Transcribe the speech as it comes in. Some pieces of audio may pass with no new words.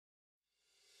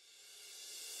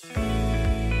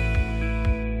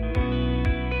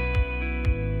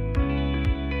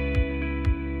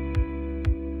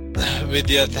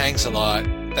Vidya, thanks a lot.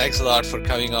 Thanks a lot for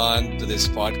coming on to this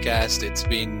podcast. It's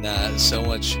been so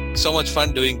much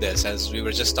fun doing this. As we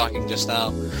were just talking just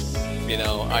now,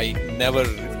 I never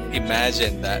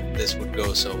imagined that this would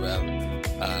go so well.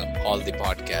 All the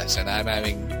podcasts, and I'm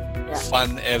having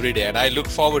fun every day, and I look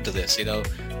forward to this.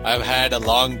 I've had a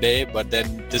long day, but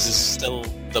then this is still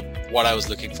what I was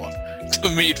looking for, to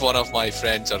meet one of my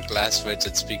friends or classmates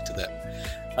and speak to them.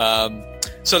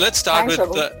 So let's start with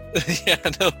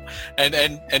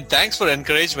and thanks for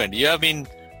encouragement. You have been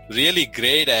really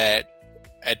great at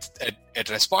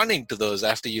responding to those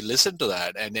after you listen to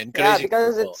that and encouraging. Yeah,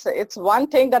 because it's one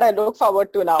thing that I look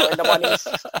forward to now in the mornings.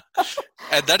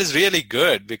 And that is really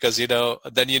good because then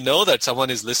that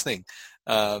someone is listening,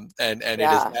 and it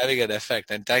is having an effect.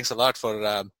 And thanks a lot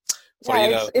for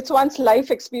it's one's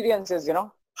life experiences,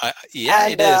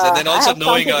 it is, and then also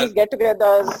knowing these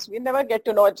get-togethers, we never get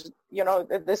to know,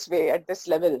 this way at this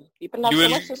level. People have so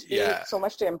much to speak, so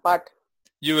much to impart.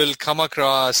 You will come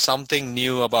across something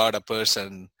new about a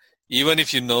person, even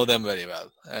if you know them very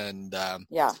well, and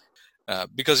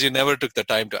because you never took the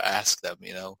time to ask them.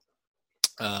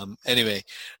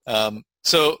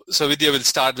 So Vidya, we'll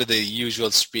start with the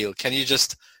usual spiel. Can you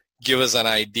just give us an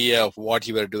idea of what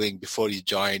you were doing before you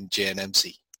joined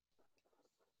JNMC?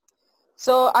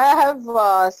 So I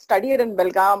have studied in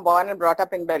Belgaum, born and brought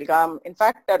up in Belgaum. In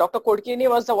fact, Dr. Kodkini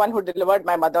was the one who delivered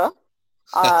my mother.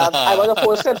 I was a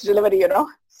forceps delivery,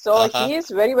 So he is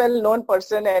very well known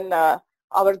person in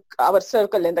our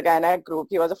circle in the Gynec group.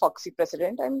 He was a Foxy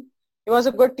president and he was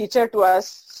a good teacher to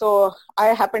us. So I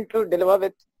happened to deliver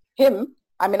with him.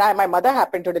 My mother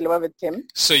happened to deliver with him.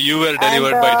 So you were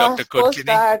delivered by Dr.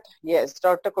 Kodkini? Yes,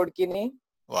 Dr. Kodkini.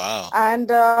 Wow. And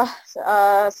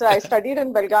so I studied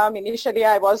in Belgaum. Initially,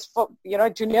 I was for,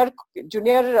 junior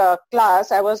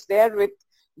class. I was there with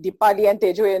Deepali and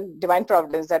Teju in Divine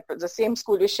Providence. That was the same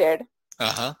school we shared.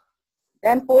 Uh-huh.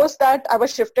 Then post that, I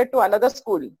was shifted to another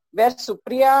school where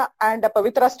Supriya and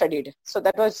Pavitra studied. So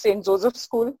that was St. Joseph's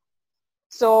School.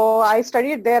 So I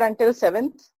studied there until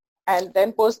 7th. And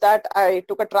then post that, I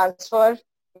took a transfer.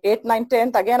 8th, 9th,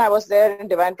 10th. Again, I was there in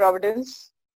Divine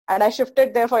Providence. And I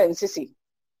shifted there for NCC.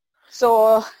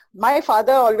 So my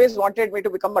father always wanted me to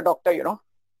become a doctor,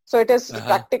 So it is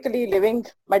practically living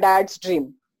my dad's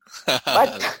dream.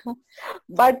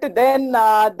 But then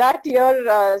that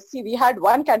year, we had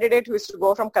one candidate who used to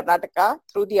go from Karnataka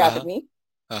through the army.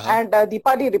 And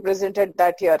Deepali represented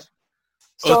that year.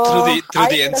 So through the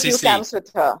did NCC. a few camps with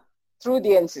her through the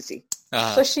NCC.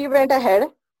 So she went ahead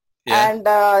and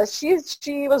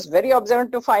she was very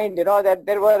observant to find, that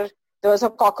there was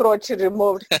a cockroach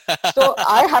removed. So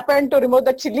I happened to remove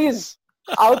the chilies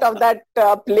out of that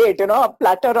plate, a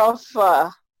platter of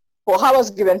poha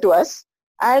was given to us.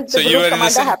 And the group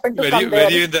commander happened to come there.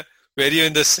 Were you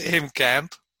in the same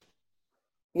camp?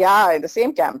 Yeah, in the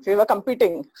same camp. We were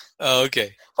competing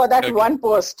for that one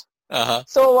post.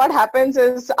 So what happens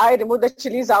is I remove the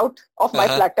chilies out of my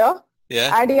platter.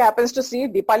 And he happens to see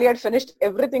Deepali had finished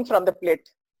everything from the plate.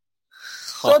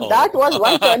 So that was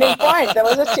one turning point. There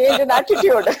was a change in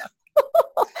attitude.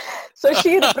 So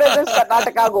she represents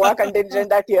Karnataka Goa contingent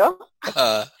that year.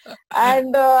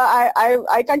 And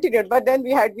I continued. But then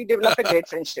we developed a great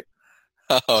friendship.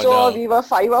 We were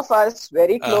 5 of us,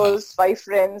 very close, 5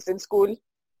 friends in school.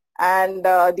 And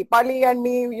Deepali and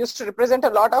me used to represent a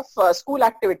lot of school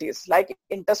activities like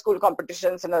inter-school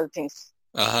competitions and other things.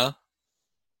 I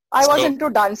was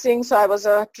into dancing. So I was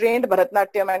a trained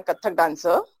Bharatanatyam and Kathak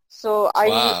dancer. So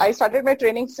I started my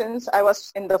training since I was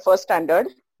in the first standard.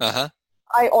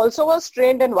 I also was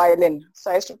trained in violin.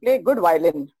 So I used to play good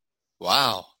violin.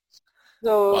 Wow.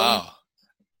 So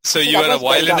you were a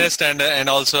violinist and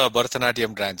also a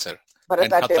Bharatanatyam dancer.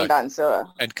 Bharatanatyam dancer.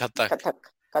 And Kathak.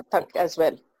 Kathak as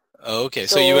well. Okay.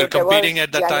 So you were competing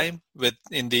at that time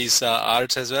in these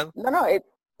arts as well? No.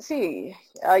 We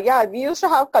used to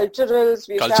have culturals.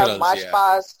 We used to have march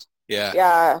past.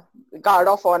 Guard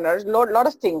of honor, lot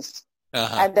of things.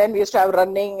 And then we used to have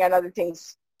running and other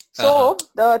things. So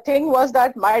the thing was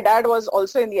that my dad was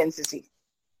also in the NCC.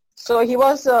 So he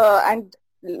was, even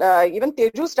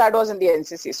Teju's dad was in the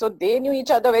NCC. So they knew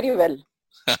each other very well.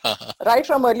 Right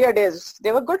from earlier days.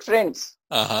 They were good friends.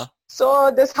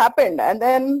 So this happened. And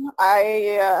then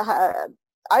I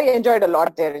enjoyed a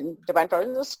lot there in Divine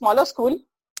Providence. It was a smaller school.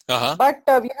 But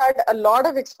we had a lot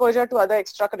of exposure to other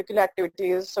extracurricular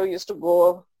activities. So we used to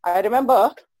go. I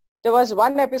remember there was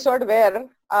one episode where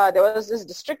there was this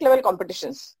district level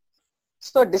competitions.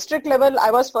 So district level,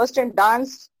 I was first in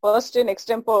dance, first in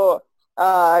extempo,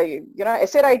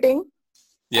 essay writing,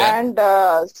 and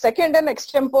second in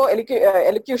extempo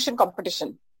elocution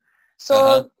competition.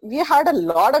 So we had a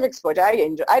lot of exposure.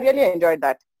 I really enjoyed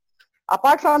that.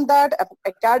 Apart from that,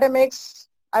 academics,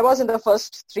 I was in the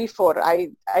first 3-4.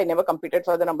 I never competed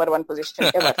for the number one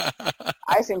position ever.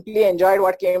 I simply enjoyed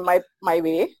what came my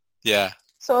way. Yeah.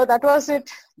 So that was it.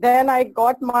 Then I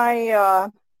got my,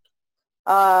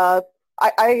 I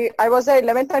was at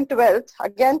 11th and 12th.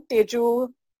 Again,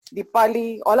 Teju,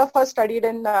 Dipali, all of us studied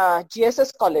in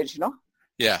GSS college,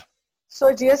 Yeah.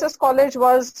 So GSS college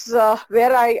was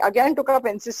where I again took up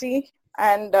NCC,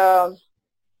 and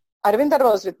Arvinder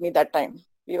was with me that time.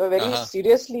 We were very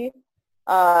seriously,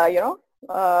 going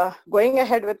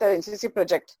ahead with the NCC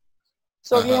project.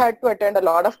 So we had to attend a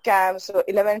lot of camps. So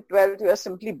 11, 12, we were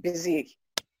simply busy.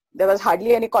 There was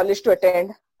hardly any college to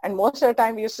attend. And most of the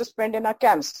time we used to spend in our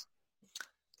camps.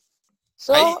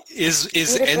 So is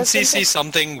NCC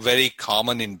something very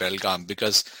common in Belgaum?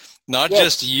 Because not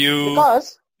just you,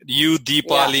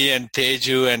 Deepali and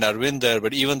Teju and Arvinder,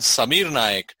 but even Samir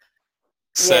Naik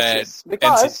said yes.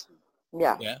 Because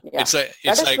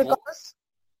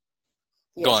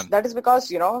that is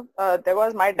because,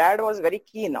 my dad was very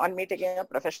keen on me taking a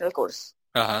professional course.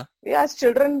 We as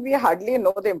children, we hardly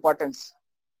know the importance.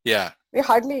 Yeah. We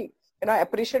hardly,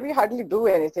 appreciate, we hardly do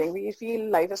anything. We feel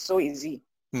life is so easy.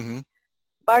 Mm-hmm.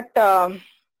 But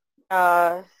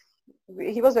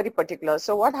he was very particular.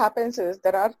 So what happens is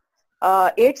there are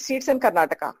 8 seats in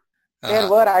Karnataka. There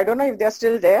were, I don't know if they're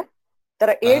still there. There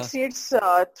are 8 seats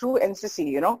through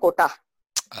NCC, quota.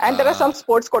 And there are some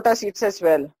sports quota seats as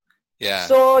well. Yeah.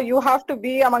 So you have to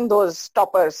be among those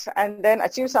toppers and then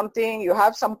achieve something. You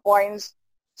have some points.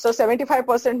 So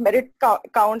 75% merit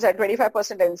counts and 25%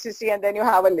 NCC, and then you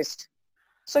have a list.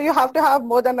 So you have to have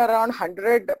more than around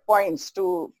 100 points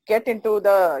to get into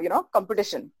the,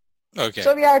 competition. Okay.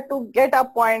 So we had to get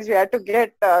up points. We had to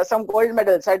get some gold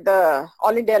medals at the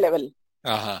All India level.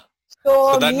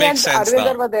 So that me makes and sense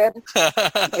Arvinder now. were there.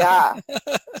 Yeah.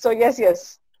 So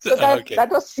yes. So that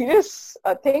was serious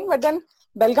thing. But then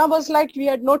Belgaum was like, we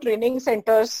had no training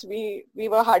centers. We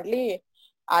were hardly,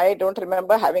 I don't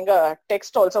remember having a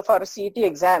text also for CET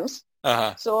exams.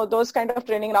 So those kind of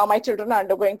training, now my children are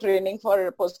undergoing training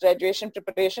for post-graduation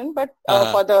preparation, but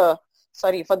for the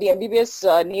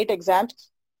MBBS NEET exams,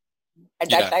 at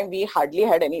that time we hardly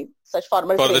had any such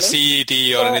formal training. For the CET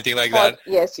or anything like that?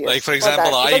 Yes. Like for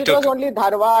example, it was only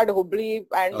Dharwad, Hubli,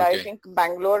 and I think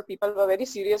Bangalore. People were very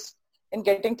serious in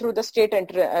getting through the state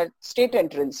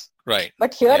entrance. Right.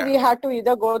 But here we had to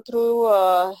either go through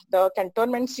the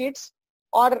cantonment seats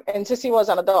or NCC was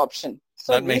another option.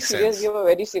 So that makes sense. We were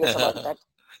very serious about that.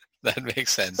 That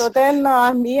makes sense. So then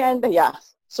me and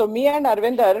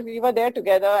Arvinder, we were there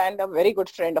together, and a very good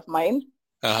friend of mine.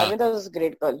 Arvinder was a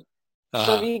great girl.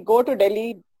 So we go to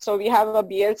Delhi. So we have a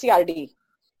BLCRD.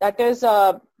 That is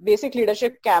a basic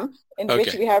leadership camp in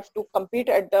which we have to compete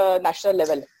at the national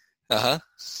level.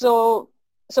 So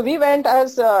we went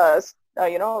as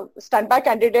standby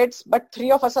candidates, but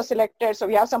 3 of us are selected. So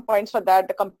we have some points for that.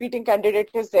 The competing candidate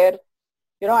is there,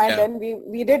 and then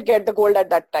we did get the gold at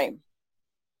that time.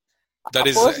 That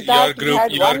is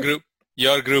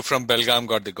your group from Belgaum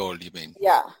got the gold, you mean?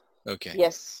 Yeah. Okay.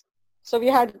 Yes. So we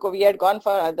had gone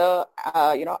for the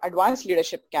advanced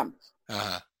leadership camp.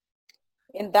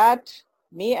 In that,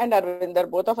 me and Arvinder,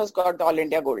 both of us got the All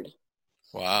India gold.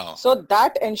 Wow. So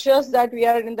that ensures that we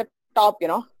are in the top,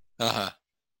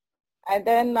 And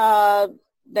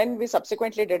then we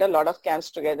subsequently did a lot of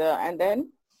camps together. And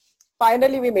then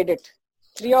finally we made it.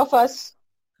 3 of us,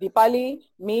 Deepali,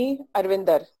 me,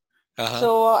 Arvinder.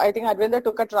 So I think Arvinder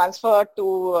took a transfer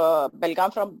to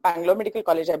Belgaum from Bangalore Medical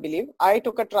College, I believe. I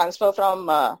took a transfer from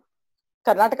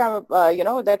Karnataka,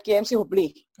 that KMC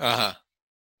Hubli.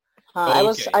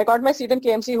 I got my seat in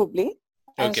KMC Hubli.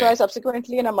 And so I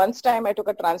subsequently, in a month's time, I took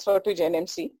a transfer to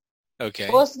JNMC. Okay.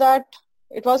 Post that,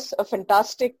 it was a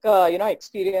fantastic,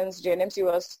 experience. JNMC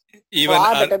was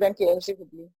far better than KMC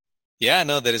Hubli. Yeah,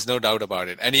 no, there is no doubt about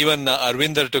it. And even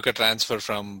Arvinder took a transfer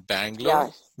from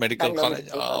Bangalore Medical College.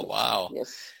 Oh, wow.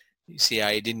 Yes. You see,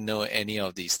 I didn't know any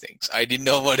of these things. I didn't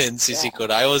know what NCC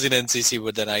could. I was in NCC,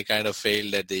 but then I kind of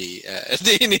failed at the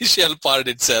initial part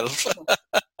itself.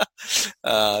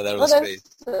 That was great.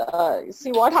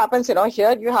 See what happens,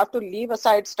 here you have to leave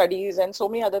aside studies and so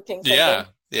many other things. Just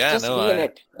be in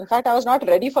it. In fact, I was not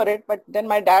ready for it, but then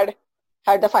my dad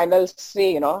had the final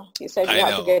say, He said you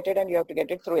have to get it and you have to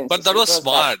get it through NCC. But that was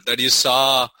smart that you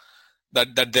saw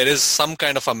that there is some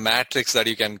kind of a matrix that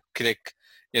you can click,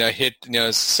 hit,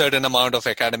 certain amount of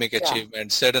academic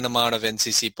achievement, certain amount of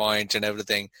NCC points and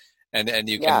everything. And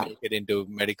you can make it into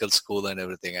medical school and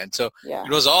everything. And so it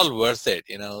was all worth it,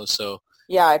 so.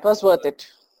 Yeah, it was worth it.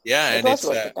 Yeah. It was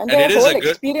worth it. And the whole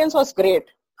experience was great.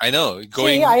 I know.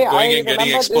 Going and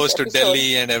getting exposed to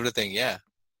Delhi and everything. Yeah.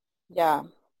 Yeah.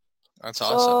 That's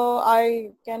awesome. So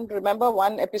I can remember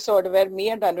one episode where me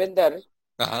and Arvinder,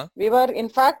 we were in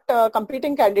fact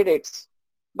competing candidates.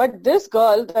 But this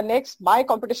girl, my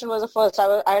competition was the first.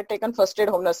 I had taken first aid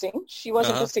home nursing. She was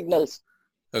into signals.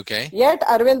 Okay. Yet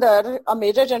Arvinder, a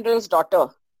major general's daughter.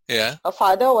 Yeah. Her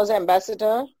father was an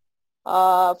ambassador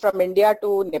from India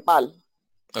to Nepal.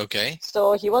 Okay.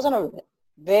 So he was on a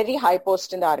very high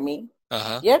post in the army.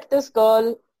 Yet this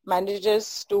girl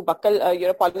manages to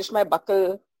polish my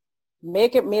buckle,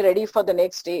 make me ready for the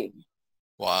next day.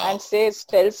 Wow. And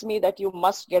tells me that you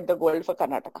must get the gold for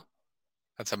Karnataka.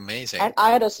 That's amazing. And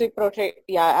I reciprocate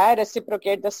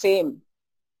the same.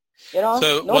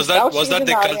 So was that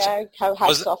the culture? I have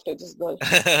hats off to this girl.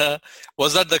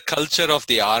 Was that the culture of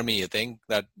the army, you think,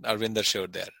 that Arvinder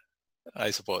showed there? I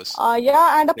suppose.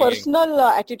 Yeah, and a personal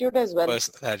attitude as well.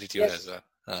 Personal attitude as well.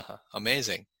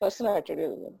 Amazing. Personal attitude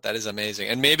as well. That is amazing.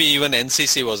 And maybe even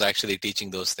NCC was actually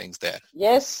teaching those things there.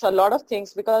 Yes, a lot of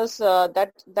things, because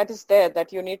that is there,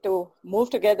 that you need to move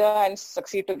together and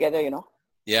succeed together,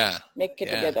 Yeah. Make it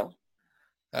together.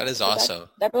 That is awesome.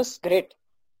 That was great.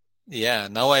 Yeah.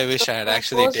 Now I wish I had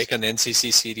actually taken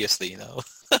NCC seriously,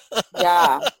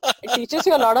 Yeah. It teaches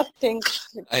you a lot of things.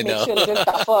 It makes you a little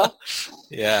tougher.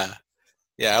 Yeah.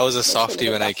 Yeah. I was a softie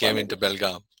when I came into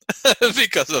Belgaum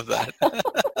because of that.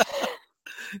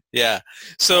 Yeah.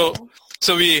 So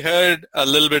we heard a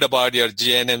little bit about your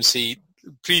JNMC,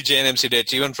 pre-JNMC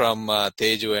dates, even from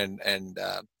Teju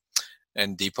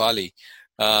and Deepali.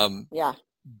 Yeah.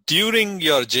 During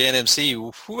your JNMC,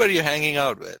 who were you hanging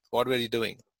out with? What were you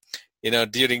doing?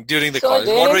 During the college,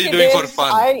 what were you doing for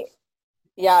fun?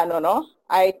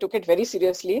 I took it very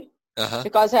seriously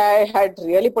because I had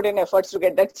really put in efforts to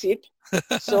get that seat.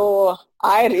 So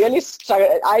I really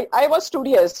struggled. I was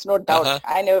studious, no doubt.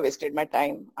 I never wasted my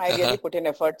time. I really put in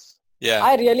efforts. Yeah.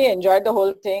 I really enjoyed the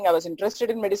whole thing. I was interested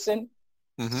in medicine.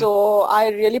 So I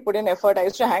really put in effort. I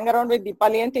used to hang around with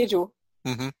Deepali and Teju.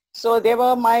 So they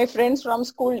were my friends from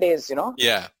school days,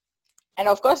 Yeah. And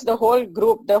of course, the whole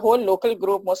local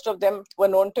group, most of them were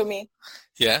known to me.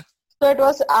 Yeah. So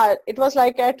it was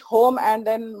like at home, and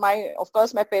then my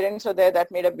parents were there.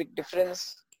 That made a big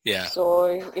difference. Yeah.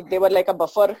 So they were like a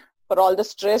buffer for all the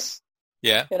stress.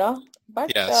 Yeah.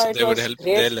 But so they would help.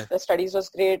 Great. The studies was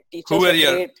great. Teachers were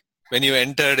great. When you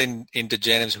entered into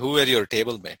JNMC, who were your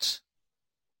table mates?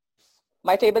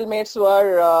 My table mates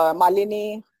were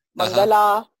Malini,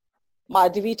 Mangala,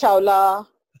 Madhvi Chawla,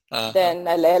 then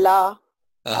Leila,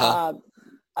 Andalkar,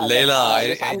 Leena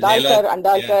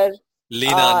Andalkar,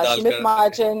 Sumit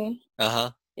Mahajan,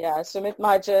 Sumit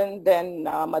Mahajan, then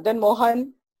Madan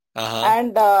Mohan,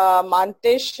 and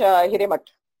Mantesh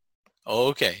Hiremat.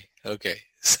 Okay.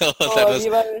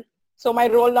 So my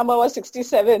roll number was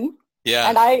 67. Yeah.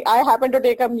 And I happened to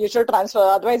take a mutual transfer.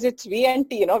 Otherwise, it's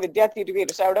VNT, Vidyarthi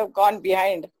Rivir. So I would have gone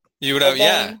behind. You would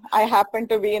have, I happened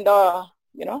to be in the,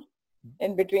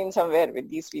 in between somewhere with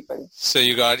these people. So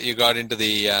you got into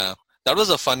the, that was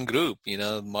a fun group,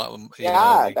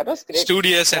 that was great.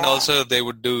 Studious, and also they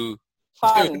would do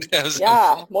fun.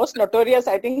 Most notorious.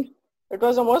 I think it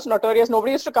was the most notorious.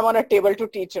 Nobody used to come on a table to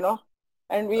teach,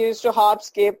 and we used to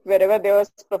harpscape wherever there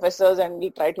was professors, and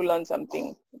we try to learn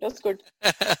something. It was good.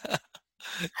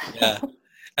 Yeah.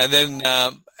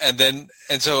 And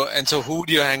so who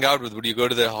do you hang out with? Would you go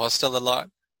to the hostel a lot?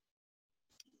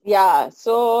 Yeah.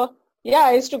 So,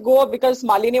 I used to go because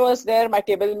Malini was there, my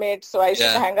table mate. So I used to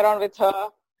hang around with her.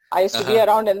 I used to be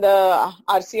around in the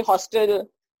RC hostel.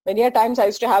 Many a times I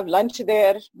used to have lunch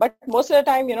there. But most of the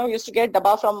time, we used to get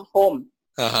dabba from home.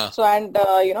 So, and,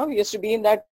 we used to be in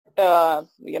that,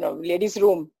 ladies'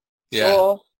 room. Yeah.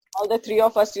 So all the three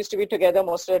of us used to be together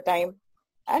most of the time.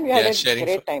 And we had a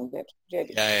great time there.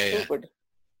 Really. Too good.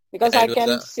 Because I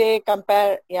can say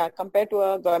compared to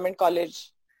a government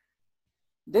college,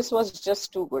 this was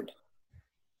just too good.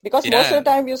 Because most of the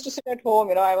time we used to sit at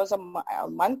home. I was a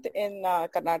month in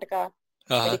Karnataka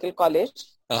Medical College.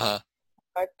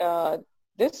 But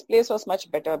this place was much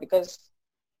better because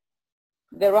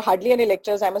there were hardly any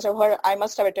lectures. I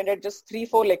must have attended just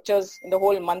 3-4 lectures in the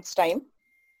whole month's time.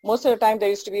 Most of the time there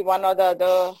used to be one or the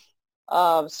other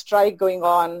strike going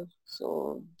on.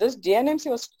 So this JNMC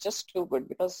was just too good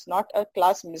because not a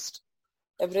class missed.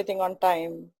 Everything on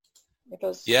time. It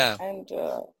was, and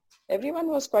everyone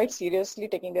was quite seriously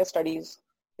taking their studies.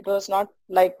 It was not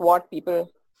like what people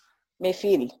may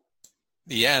feel.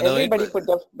 Yeah, everybody put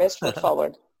their best foot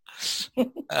forward.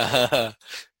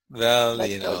 Well,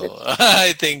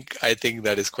 I think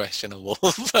that is questionable.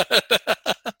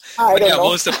 I don't know.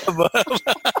 Most of them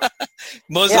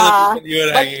Most of the people you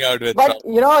were hanging out with. But,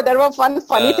 there were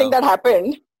funny thing that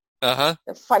happened.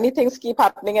 Funny things keep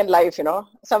happening in life,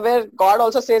 Somewhere God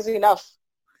also says enough.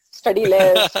 Study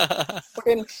less, put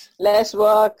in less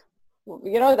work.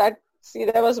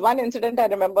 There was one incident I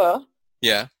remember.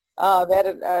 Yeah.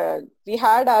 Where we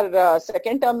had our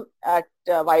second term at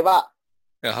Viva.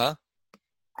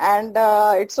 And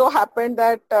it so happened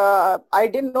that I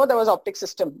didn't know there was optic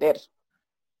system there.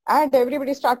 And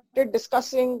everybody started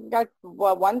discussing at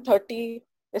 1:30.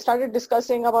 They started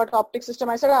discussing about optic system.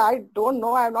 I said, I don't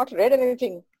know. I have not read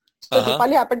anything. So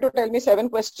Deepali happened to tell me 7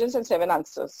 questions and 7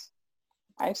 answers.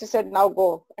 And she said, now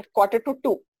go at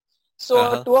 1:45.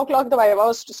 So 2 o'clock the Viva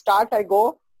was to start. I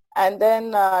go. And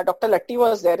then Dr. Latti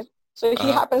was there. So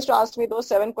he happens to ask me those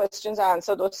 7 questions. I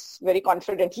answer those very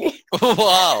confidently.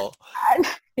 Wow. And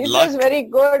he says, very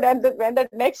good. And when the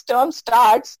next term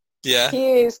starts,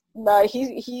 he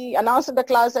announced in the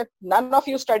class that none of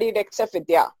you studied except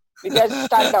Vidya. Vidya,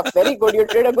 stand up. Very good. You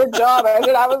did a good job. I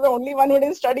said, I was the only one who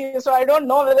didn't study. So I don't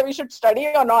know whether we should study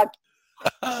or not.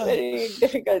 Very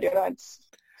difficult, It's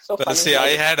so funny. See, I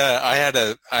had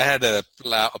a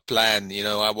plan.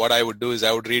 What I would do is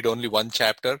I would read only one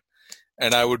chapter.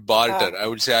 And I would barter. I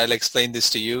would say, I'll explain this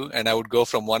to you. And I would go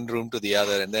from one room to the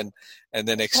other and then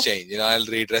exchange. I'll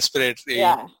read respiratory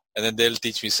and then they'll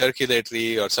teach me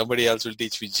circulatory, or somebody else will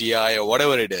teach me GI or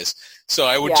whatever it is. So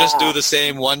I would just do the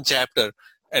same one chapter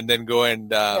and then go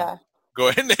and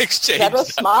exchange. That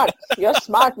was smart. You're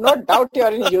smart. No doubt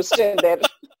you're in Houston there.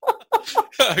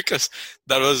 Because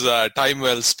that was time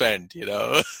well spent,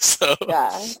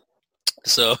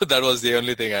 So that was the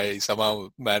only thing I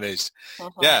somehow managed.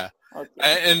 Yeah.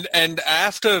 Okay. And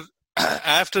after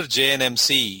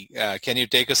JNMC, can you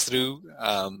take us through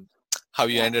how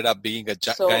you ended up being a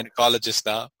gynecologist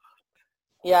now?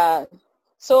 Yeah.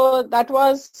 So that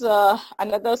was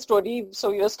another story.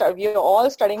 So we were all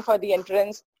studying for the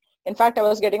entrance. In fact, I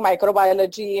was getting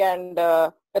microbiology and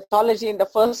pathology in the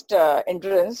first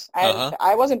entrance, and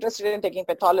I was interested in taking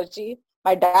pathology.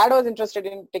 My dad was interested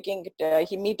in taking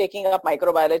up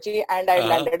microbiology, and I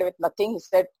landed with nothing. He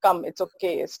said, come, it's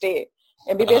okay, stay.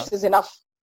 MBBS is enough.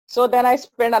 So then I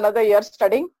spent another year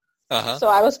studying. So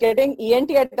I was getting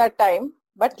ENT at that time.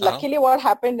 But luckily what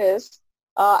happened is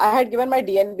I had given my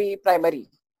DNB primary.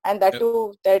 And that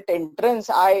entrance,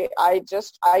 I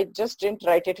just didn't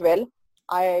write it well.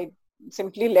 I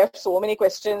simply left so many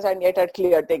questions and yet I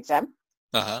cleared the exam.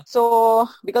 So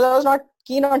because I was not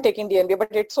keen on taking DNB,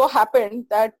 but it so happened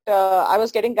that I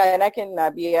was getting Gynec in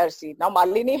BARC. Now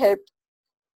Malini helped.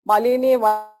 Malini,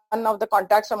 one of the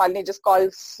contacts from Malini, just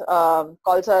calls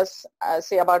us,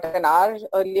 say about an hour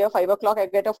earlier, 5 o'clock. I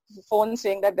get a phone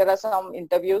saying that there are some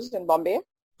interviews in Bombay.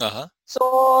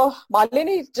 So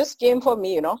Malini just came for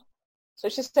me, So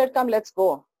she said, come, let's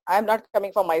go. I'm not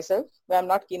coming for myself. I'm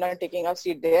not keen on taking a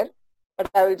seat there, but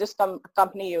I will just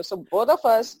accompany you. So both of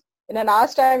us, in an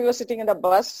hour's time, we were sitting in the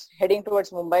bus heading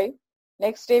towards Mumbai.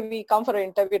 Next day, we come for an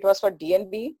interview. It was for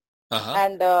DNB.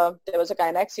 And there was a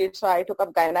Gynec seat, so I took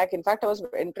up Gynec. In fact, I was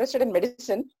interested in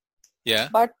medicine. Yeah.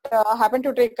 But happened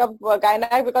to take up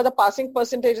Gynec because the passing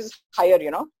percentage is higher,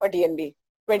 for DNB,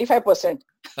 25%.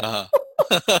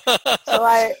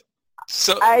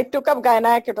 So I took up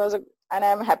Gynec. And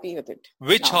I'm happy with it.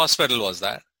 Which hospital was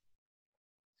that?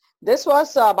 This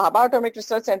was Bhabha Atomic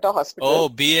Research Center Hospital. Oh,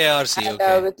 BARC.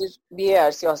 Okay. With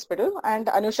BARC Hospital and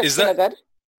Anushakti Nagar.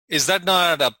 Is that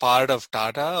not a part of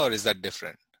Tata or is that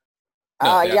different?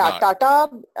 No, Tata,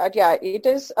 it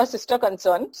is a sister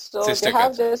concern. So they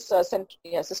have this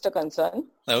sister concern.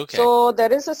 Okay. So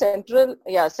there is a central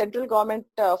government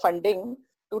funding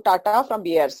to Tata from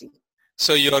BARC.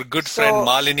 So your good friend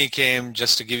Malini came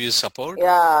just to give you support?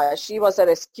 Yeah, she was a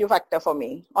rescue factor for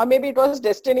me. Or maybe it was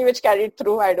destiny which carried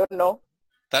through. I don't know.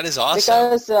 That is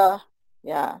awesome. Because, So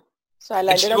I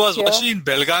landed was she in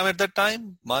Belgaum at that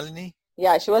time, Malini?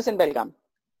 Yeah, she was in Belgaum.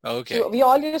 Okay. We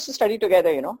all used to study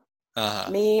together,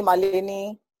 Me,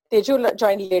 Malini, Teju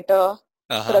joined later,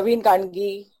 Praveen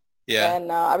Kandgi,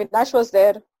 and Avinash was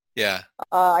there. Yeah.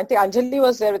 I think Anjali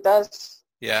was there with us.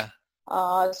 Yeah.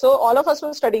 So all of us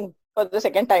were studying for the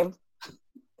second time.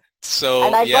 So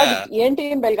and I got ENT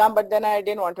in Belgaum, but then I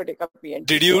didn't want to take up ENT.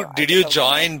 Did you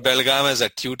join Belgaum as a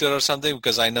tutor or something?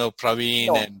 Because I know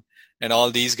Praveen and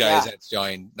all these guys had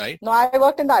joined, right? No, I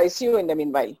worked in the ICU in the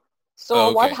meanwhile.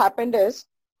 So what happened is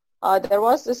there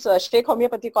was this Sheikh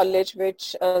Homeopathy College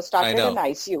which started an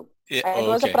ICU. Yeah, and it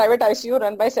was a private ICU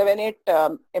run by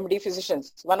 7-8 MD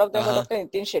physicians. One of them was Dr.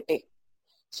 Nitin Shetty.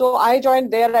 So I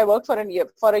joined there. I worked for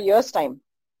a year's time.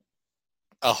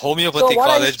 A homeopathy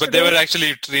college, but they were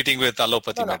actually treating with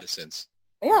allopathy medicines.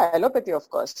 Yeah, allopathy, of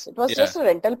course. It was just a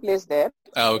rental place there.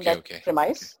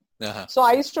 Premise. Uh-huh. So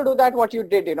I used to do that, what you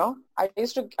did, I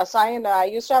used to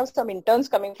have some interns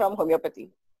coming from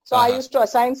homeopathy. So I used to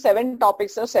assign 7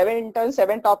 topics. So 7 interns,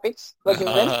 7 topics were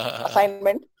given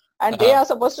assignment. And they are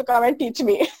supposed to come and teach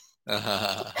me.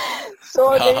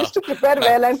 So they used to prepare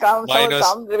well and come. So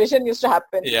some revision used to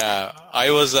happen. Yeah, I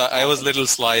was a little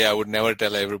sly. I would never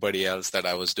tell everybody else that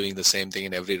I was doing the same thing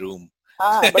in every room.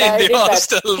 But I did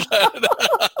hostel, but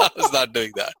I was not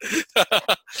doing that.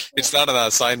 It's not an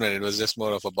assignment. It was just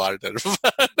more of a barter.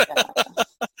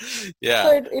 Yeah.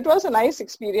 So it was a nice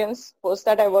experience. Post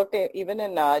that I worked even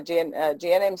in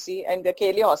JNMC and the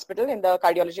KLE Hospital in the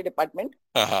cardiology department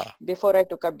before I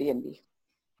took up DNB.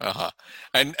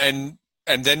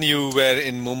 And then you were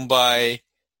in Mumbai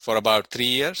for about 3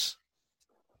 years?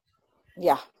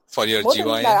 Yeah. For your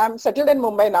GYN? I'm settled in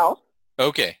Mumbai now.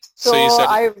 Okay. So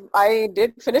I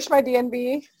did finish my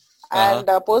DNB, and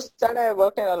post that I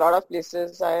worked in a lot of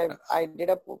places. I did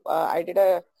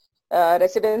a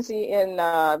residency in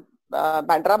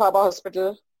Bandra Baba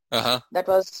Hospital. That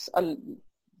was a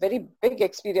very big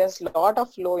experience. Lot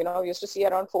of flow. We used to see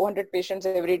around 400 patients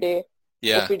every day.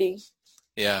 Yeah. OPD.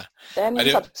 Yeah. Then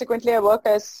subsequently I worked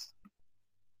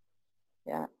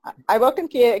in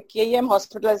KEM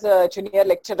Hospital as a junior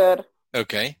lecturer.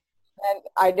 Okay. And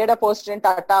I did a post in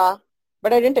Tata,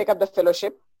 but I didn't take up the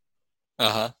fellowship.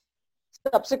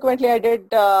 Subsequently,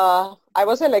 I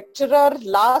was a lecturer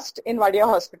last in Wadia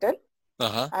Hospital.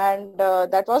 And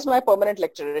that was my permanent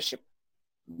lecturership.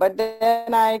 But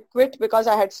then I quit because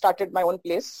I had started my own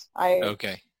place.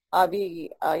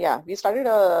 We started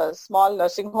a small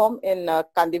nursing home in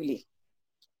Kandivali.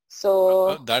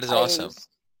 So that is awesome.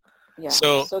 Yeah.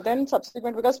 So then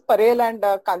subsequent, because Parel and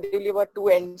Kandivali were two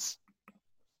ends.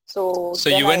 So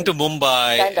you went to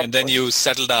Mumbai and then you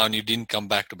settled down. You didn't come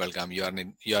back to Belgaum. You are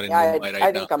in Mumbai right now.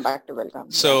 I didn't come back to Belgaum.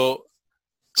 So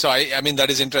I mean, that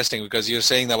is interesting because you're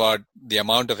saying about the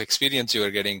amount of experience you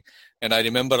were getting. And I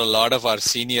remember a lot of our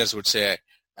seniors would say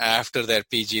after their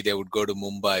PG, they would go to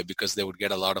Mumbai because they would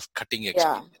get a lot of cutting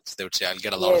experience. Yeah. They would say, I'll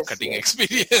get a lot of cutting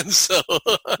experience. So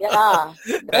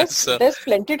there's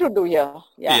plenty to do here.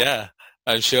 Yeah,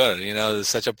 I'm sure. It's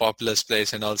such a populous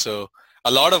place and also a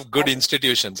lot of good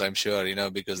institutions, I'm sure,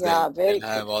 because they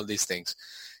have all these things.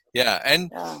 Yeah.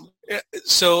 And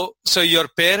so your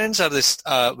parents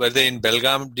were they in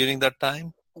Belgaum during that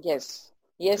time? Yes.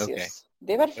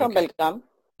 They were from Belgaum.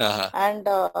 And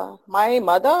my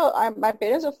mother, my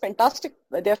parents are fantastic.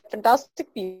 They're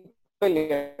fantastic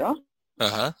people,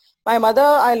 My mother,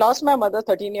 I lost my mother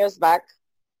 13 years back.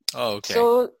 Oh, okay.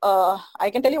 So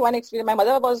I can tell you one experience. My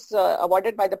mother was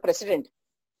awarded by the president.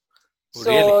 So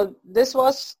really? This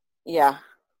was,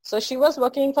 So she was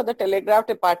working for the telegraph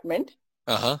department.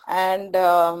 And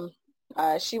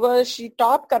she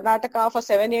topped Karnataka for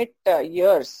 7-8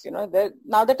 years.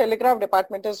 Now the telegraph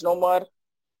department is no more.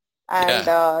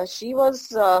 And she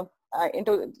was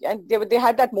into, and they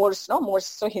had that Morse, no? Morse.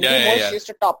 So Hindi Morse used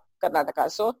to top Karnataka.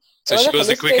 So she was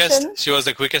the quickest. She was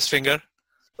the quickest finger.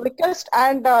 Quickest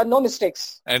and no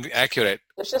mistakes. And accurate.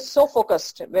 So she's so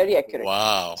focused, very accurate.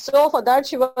 Wow. So for that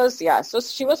she was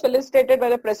felicitated by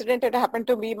the president. It happened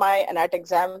to be my ANAT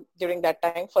exam during that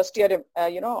time, first year,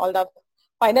 all the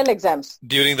final exams.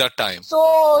 During that time.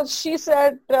 So she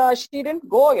said she didn't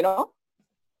go,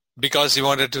 Because you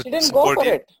wanted to She didn't go for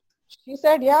it. She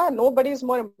said, nobody is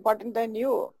more important than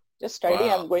you. Just study,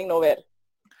 I'm going nowhere.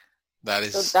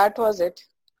 So that was it.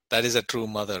 That is a true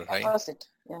mother, right? That was it.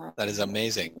 Yeah. That is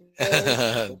amazing.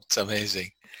 It's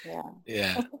amazing.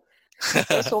 Yeah.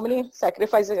 There's so many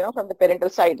sacrifices, from the parental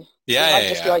side.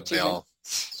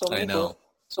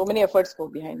 So many efforts go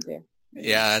behind there.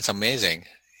 Yeah, that's amazing.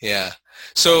 Yeah.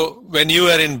 So when you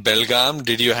were in Belgaum,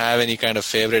 did you have any kind of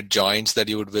favorite joints that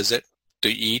you would visit to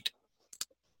eat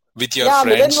with your friends?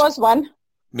 Milan was one.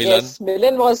 Milan? Yes,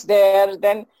 Milan was there.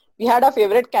 Then we had our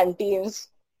favorite canteens.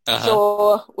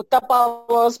 So Uttapa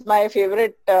was my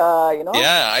favorite,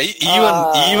 Yeah,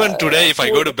 even today, if I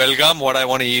go to Belgaum, what I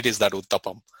want to eat is that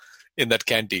Uttapam in that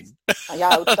canteen.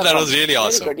 Uttapam. That was really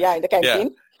awesome. Very good. In the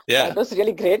canteen. Yeah. It was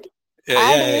really great. We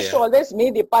used to always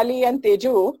meet Dipali and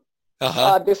Teju.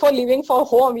 Before leaving for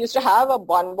home, we used to have a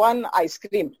bonbon ice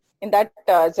cream in that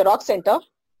Xerox center.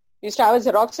 We used to have a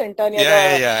Xerox center near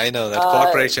I know that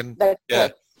corporation.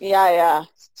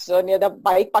 So near the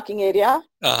bike parking area.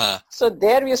 So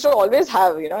there we used to always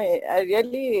have, I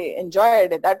really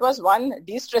enjoyed it. That was one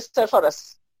de-stressor for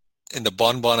us. In the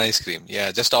bonbon ice cream.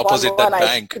 Yeah, just opposite that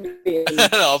bank.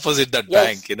 Opposite that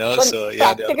bank, So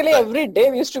practically every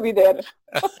day we used to be there.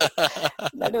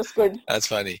 That was good. That's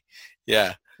funny.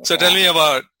 Yeah. So tell me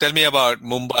about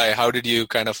Mumbai. How did you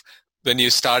kind of when you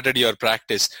started your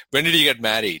practice. When did you get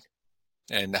married?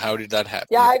 And how did that happen?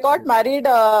 Yeah, I got married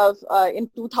in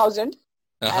 2000.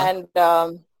 And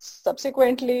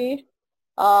subsequently,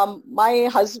 my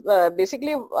husband,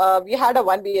 basically, we had a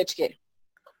 1 BHK.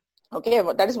 Okay,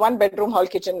 that is 1 bedroom, hall,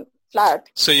 kitchen flat.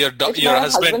 So your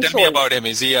husband, tell me about him.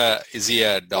 Is he a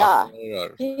doctor?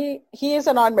 Yeah, he is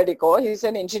a non-medico. He's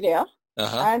an engineer.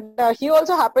 And he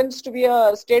also happens to be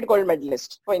a state gold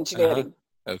medalist for engineering.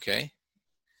 Okay.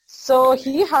 So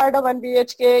he had a 1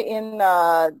 BHK in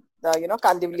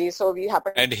Kandivali. So we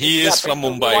happened. And he is from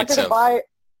Mumbai itself.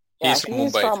 He's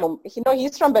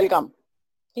from Belgaum.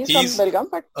 He's from Belgaum,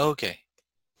 but okay.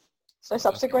 So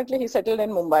subsequently, he settled in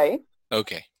Mumbai.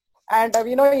 Okay. And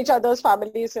we know each other's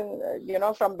families in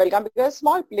from Belgaum because it's a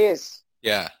small place.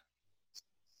 Yeah.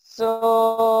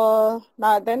 So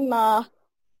then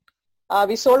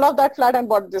we sold off that flat and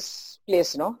bought this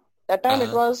place. That time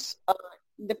it was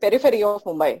the periphery of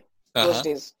Mumbai those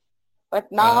days.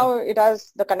 But now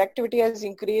the connectivity has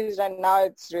increased and now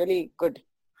it's really good.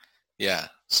 Yeah.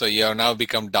 So you have now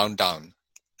become downtown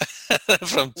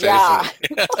from periphery. Yeah.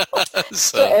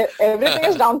 so everything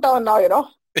is downtown now,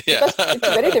 Yeah. Because it's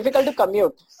very difficult to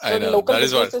commute. So I know. The local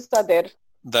businesses are there.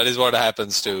 That is what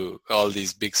happens to all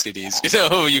these big cities.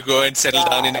 You go and settle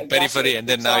down in a periphery and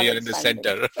then now you're in the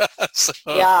center. So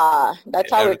yeah,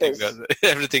 that's how it is.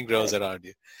 Everything grows around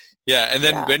you. Yeah. And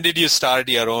then when did you start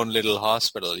your own little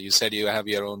hospital? You said you have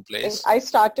your own place. I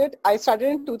started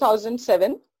in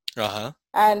 2007.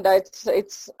 And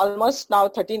it's almost now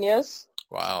 13 years.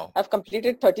 Wow. I've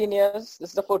completed 13 years. This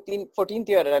is the 14th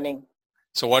year running.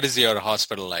 So what is your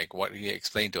hospital like? What can you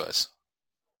explain to us?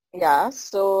 Yeah,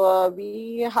 so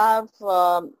we have,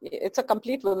 it's a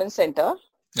complete women's center.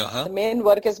 The main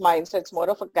work is mine, so it's more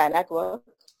of a gynec work.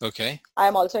 Okay.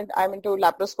 I'm into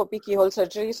laparoscopy, keyhole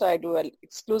surgery, so I do an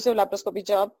exclusive laparoscopy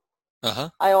job.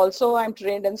 I'm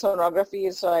trained in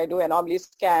sonography, so I do anomaly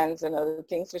scans and other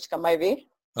things which come my way.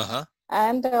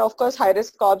 And of course,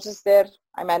 high-risk ops is there.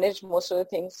 I manage most of the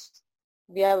things.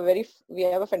 We have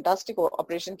a fantastic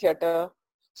operation theater.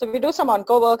 So we do some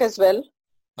onco work as well.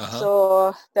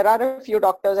 So there are a few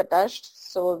doctors attached.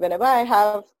 So whenever I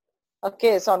have a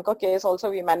onco case, also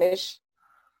we manage.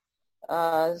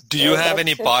 Do you have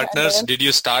any partners? Did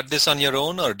you start this on your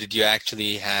own or did you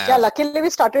actually have? Yeah, luckily we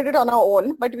started it on our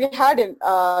own, but we had,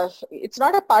 it's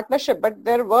not a partnership, but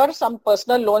there were some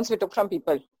personal loans we took from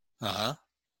people.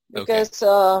 Because,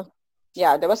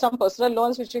 there were some personal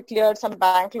loans which we cleared, some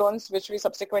bank loans which we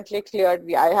subsequently cleared.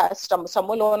 I had some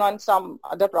more loan on some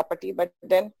other property, but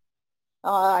then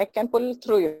I can pull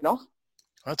through,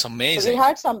 That's amazing. So we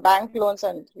had some bank loans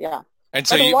and And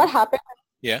so what happened?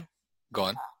 Yeah, go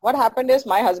on. What happened is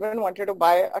my husband wanted to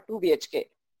buy a 2 BHK.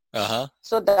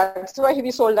 So that's why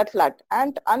we sold that flat.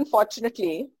 And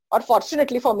unfortunately, or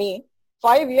fortunately for me,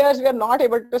 5 years we are not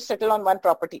able to settle on one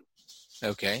property.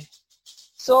 Okay.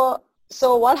 So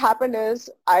what happened is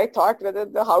I thought whether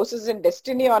the house is in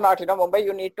destiny or not. Mumbai,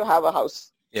 you need to have a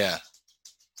house. Yeah.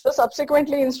 So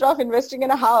subsequently, instead of investing in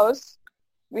a house,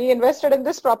 we invested in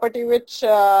this property, which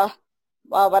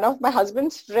one of my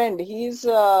husband's friend, he's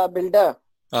a builder,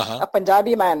 a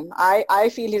Punjabi man. I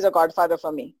feel he's a godfather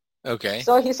for me. Okay.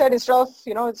 So he said, instead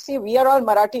of, see, we are all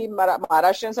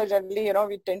Maharashtrians are generally,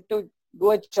 we tend to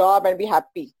do a job and be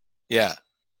happy. Yeah.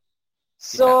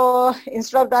 So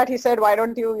instead of that, he said, why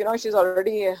don't you, she's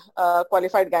already a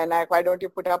qualified gynec. Why don't you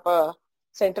put up a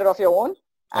center of your own?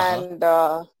 And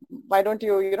why don't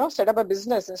you, set up a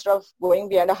business instead of going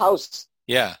behind a house?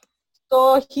 Yeah.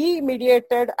 So he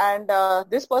mediated and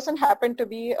this person happened to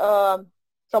be from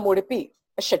Udupi,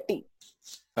 a Shetty,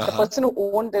 the person who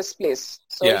owned this place.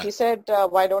 So he said,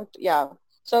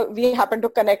 So we happened to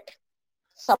connect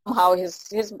somehow.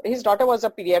 His daughter was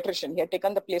a pediatrician. He had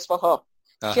taken the place for her.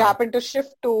 She happened to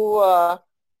shift to,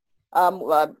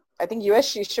 I think US,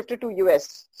 she shifted to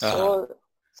US. So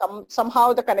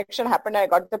somehow the connection happened. I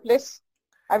got the place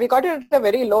and we got it at a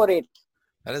very low rate.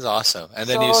 That is awesome. And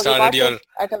then you started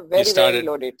at a very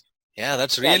low rate. Yeah,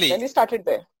 that's really. Then we started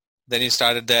there. Then you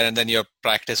started there and then your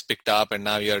practice picked up and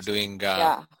now you're doing,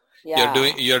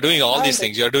 you're doing all these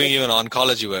things. You're doing even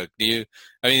oncology work.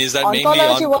 Is that mainly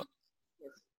onco?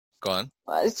 Go on.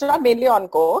 It's not mainly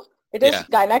onco. It is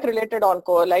gynec related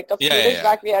onco. Like a few days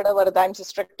back, we had a Vardheim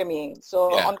cystectomy.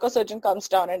 So onco surgeon comes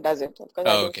down and does it.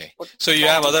 Okay. So you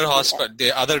have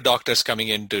other doctors coming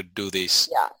in to do this.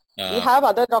 Yeah. We have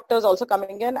other doctors also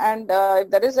coming in. And if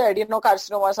there is an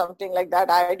adenocarcinoma or something like that,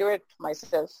 I do it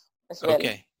myself as well.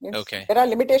 Okay. Okay. There are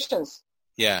limitations.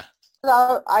 Yeah.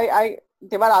 So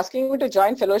they were asking me to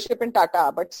join fellowship in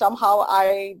Tata, but somehow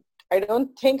I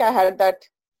don't think I had that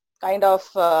kind of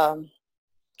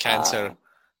cancer.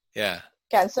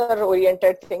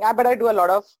 cancer-oriented thing. But I do a lot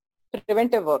of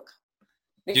preventive work.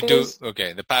 You do?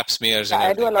 Okay, the pap smears and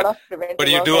everything. I do a lot of preventive work. But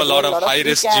you do a lot of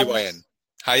high-risk GYN,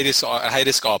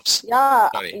 high-risk ops. Yeah,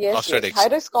 yes,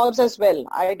 high-risk ops as well.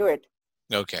 I do it.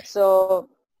 Okay. So.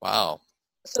 Wow.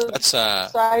 So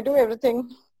I do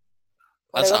everything.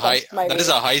 That is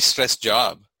a high-stress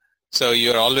job. So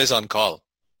you're always on call.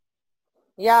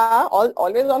 Yeah,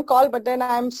 always on call, but then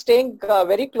I'm staying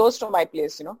very close to my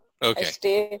place, Okay. I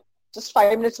stay just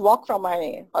 5 minutes walk from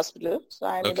my hospital. So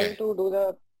I'm able to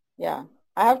do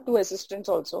I have 2 assistants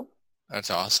also.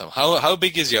 That's awesome. How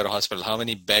big is your hospital? How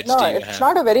many beds do you have? No, it's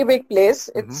not a very big place.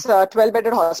 It's a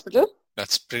 12-bedded hospital.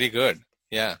 That's pretty good.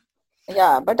 Yeah.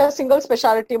 Yeah, but a single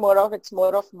specialty it's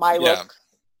more of my work.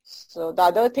 So the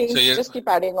other things just keep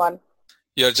adding on.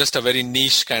 You're just a very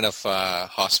niche kind of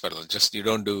hospital. Just you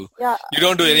don't do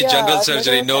any general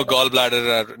surgery, no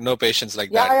gallbladder, or no patients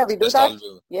like that. Yeah, we do that.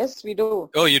 Yes, we do.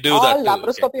 Oh, you do all that too.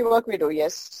 Laparoscopy work we do.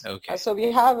 Yes. Okay. So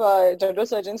we have general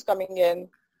surgeons coming in.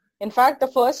 In fact, the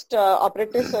first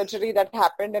operative surgery that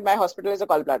happened in my hospital is a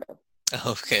gallbladder.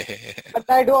 Okay. But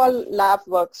I do all lab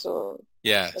work, so so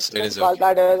it is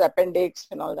gallbladders, appendix,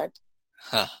 and all that.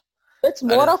 Huh. It's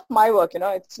more of my work,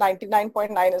 It's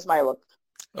 99.9 is my work.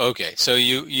 Okay, so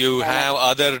you have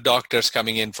other doctors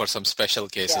coming in for some special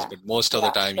cases, but most of the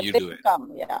time you do it.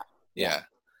 Yeah,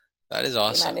 that is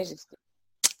awesome.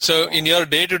 So in your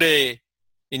day-to-day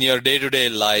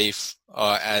life,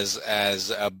 as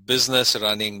a business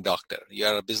running doctor,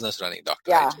 you're a business running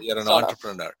doctor. Yeah, right? You're an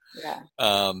entrepreneur.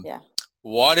 Yeah.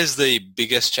 What is the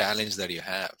biggest challenge that you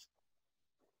have?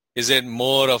 Is it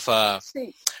more of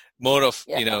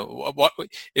what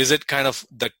is it kind of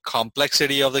the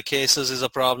complexity of the cases is a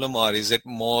problem, or is it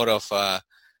more of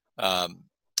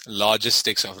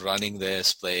logistics of running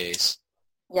this place?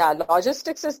 Yeah,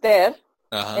 logistics is there.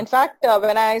 In fact,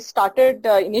 when I started,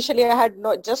 initially I had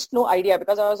no idea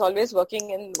because I was always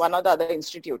working in one of the other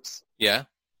institutes. Yeah.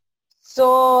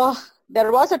 So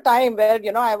there was a time where,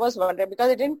 I was wondering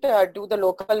because I didn't do the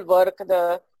local work,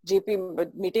 the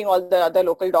GP meeting all the other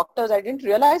local doctors. I didn't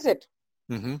realize it.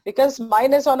 Because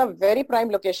mine is on a very prime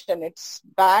location. It's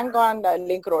bang on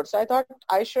Link Road. So I thought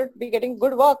I should be getting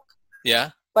good work.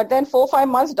 Yeah. But then 4-5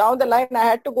 months down the line, I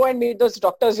had to go and meet those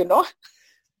doctors,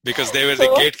 Because they were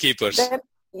the gatekeepers.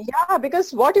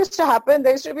 Because what used to happen,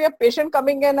 there used to be a patient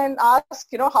coming in and ask,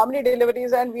 how many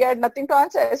deliveries, and we had nothing to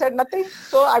answer. I said nothing.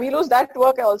 So we lose that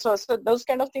work also. So those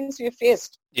kind of things we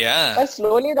faced. Yeah. But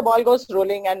slowly the ball goes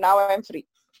rolling and now I'm free.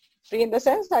 Free in the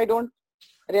sense I don't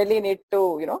really need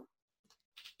to,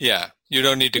 Yeah, you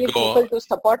don't need to go. People to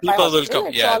support my will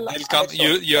come. They'll come.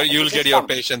 You'll get your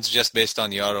patients just based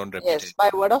on your own reputation. Yes, by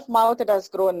word of mouth it has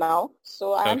grown now.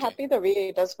 So I'm happy the way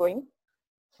it is going.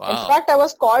 Wow. In fact, I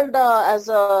was called as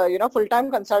a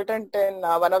full-time consultant in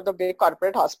one of the big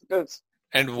corporate hospitals.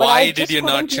 And why did you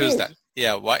not choose that?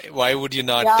 Yeah, why would you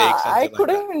not take something I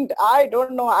couldn't. I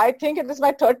don't know. I think it is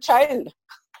my third child.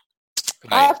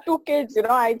 Right. I have 2 kids.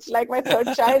 It's like my third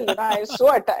child. I'm so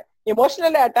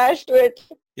emotionally attached to it.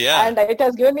 Yeah. And it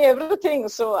has given me everything.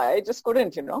 So I just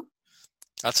couldn't,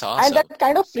 That's awesome. And that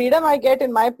kind of freedom I get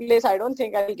in my place, I don't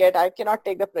think I'll get. I cannot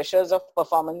take the pressures of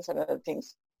performance and other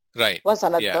things. Right. Was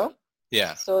another.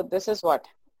 Yeah. So this is what.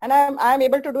 And I'm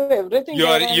able to do everything. You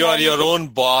are your own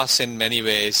boss in many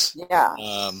ways. Yeah.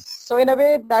 So in a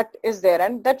way that is there.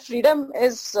 And that freedom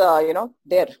is,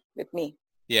 there with me.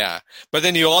 Yeah. But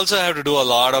then you also have to do a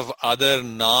lot of other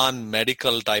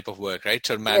non-medical type of work, right?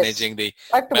 So managing the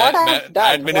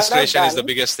administration is the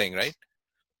biggest thing, right?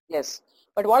 Yes.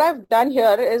 But what I've done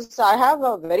here is I have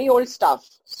a very old staff.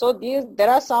 So there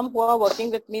are some who are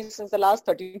working with me since the last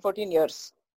 13, 14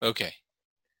 years. Okay.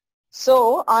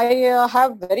 So I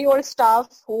have very old staff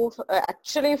who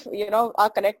actually, are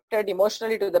connected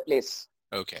emotionally to the place.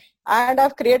 Okay. And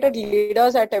I've created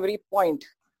leaders at every point.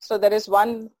 So there is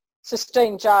one sister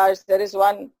in charge, there is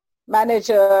one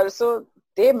manager, so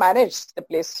they manage the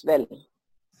place well.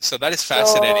 So that is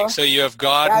fascinating. So you have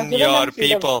gotten your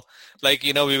people, like,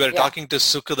 we were talking to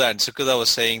Sukhada, and Sukhada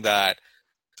was saying that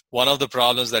one of the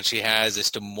problems that she has is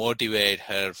to motivate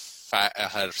her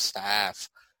staff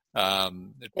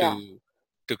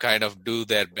to kind of do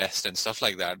their best and stuff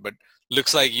like that. But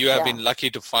looks like you have been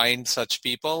lucky to find such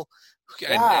people,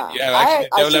 and you have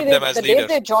actually developed them as leaders. The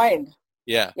day they joined.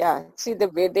 Yeah. See, the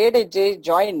way they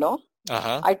joined, no?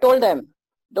 I told them,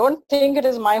 don't think it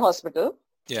is my hospital.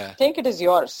 Yeah. Think it is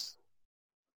yours.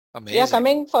 Amazing. We are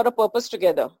coming for a purpose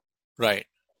together. Right.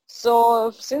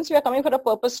 So since we are coming for a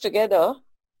purpose together,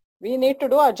 we need to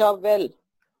do our job well.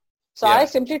 So I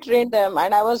simply trained them,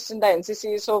 and I was in the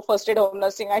NCC, so first aid home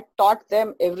nursing, I taught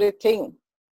them everything.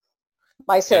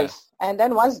 myself. Yeah. And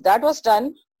then once that was done,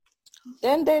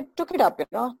 then they took it up,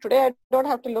 Today I don't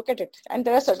have to look at it. And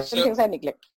there are certain things I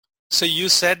neglect. So you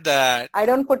said that... I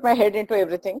don't put my head into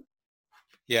everything.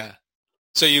 Yeah.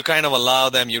 So you kind of allow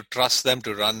them, you trust them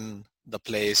to run the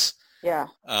place. Yeah.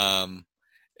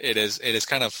 It is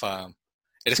kind of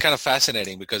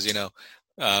fascinating because,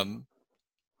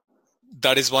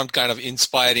 that is one kind of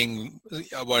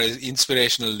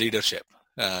inspirational leadership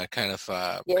kind of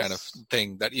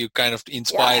thing, that you kind of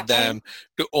inspired them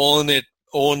to own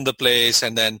the place,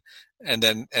 and then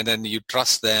you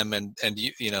trust them, and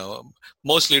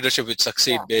most leadership which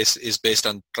succeed is based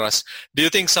on trust. Do you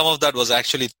think some of that was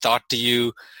actually taught to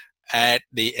you at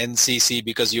the NCC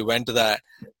because you went to that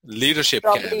leadership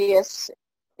camp? Probably yes.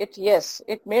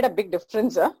 It made a big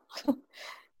difference.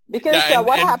 Because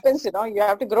what happens, you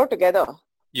have to grow together.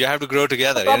 You have to grow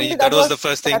together. That was the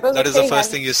first thing. That is the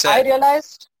first thing you said. I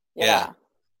realized. Yeah.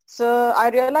 So I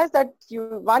realized that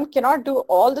one cannot do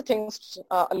all the things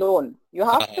alone. You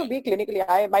have to be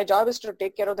clinically. My job is to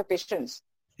take care of the patients.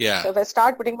 Yeah. So if I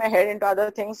start putting my head into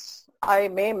other things, I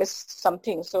may miss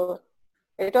something. So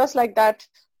it was like that.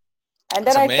 And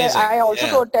then I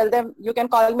also tell them, you can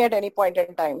call me at any point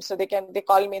in time. So they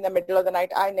call me in the middle of the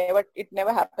night. It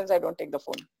never happens. I don't take the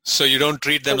phone. So you don't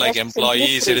treat them like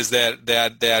employees. It is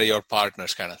they are your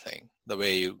partners kind of thing. The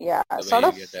way you get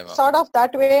them up. Sort of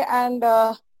that way. And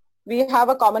we have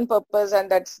a common purpose,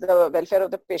 and that's the welfare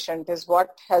of the patient is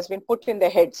what has been put in their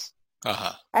heads.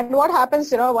 Uh-huh. And what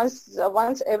happens,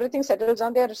 once everything settles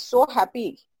down, they are so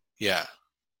happy. Yeah.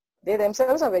 They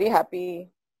themselves are very happy.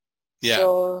 Yeah.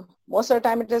 So most of the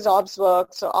time it is OBS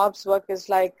work. So OBS work is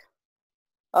like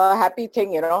a happy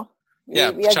thing, We are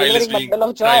delivering a bundle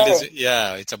of joy.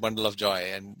 It's a bundle of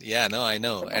joy. And I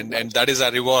know. And that is a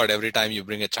reward every time you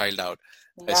bring a child out.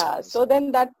 Yeah. So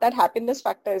then that happiness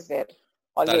factor is there.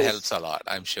 Always. That helps a lot,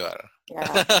 I'm sure.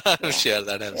 Yeah. I'm sure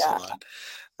that helps a lot.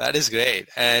 That is great.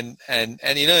 And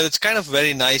it's kind of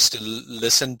very nice to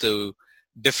listen to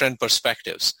different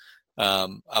perspectives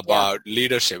about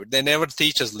leadership. They never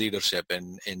teach us leadership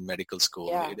in medical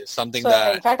school. Yeah. It is something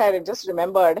in fact, I just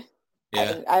remembered.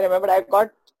 Yeah. I remembered I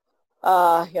got,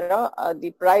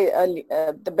 the prize,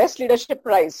 the best leadership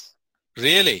prize.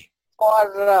 Really?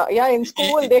 For in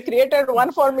school they created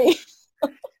one for me.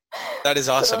 That is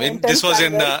awesome. This was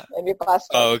in. We passed.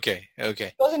 Oh, okay.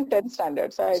 It was in 10th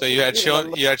standard. So you had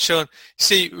shown.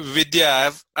 See,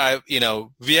 Vidya,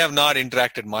 we have not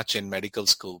interacted much in medical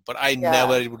school, but I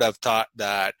never would have thought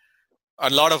that. A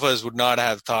lot of us would not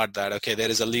have thought that. Okay, there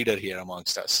is a leader here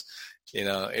amongst us.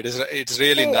 It's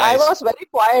really nice. I was very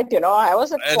quiet. I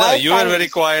was a quiet. No, you were very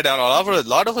quiet. A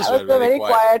lot of us were very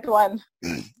quiet one.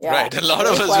 Yeah, right. A lot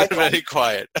of us were very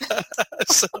quiet.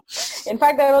 In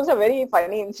fact, there was a very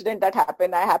funny incident that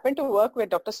happened. I happened to work with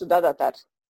Dr. Sudha Datar.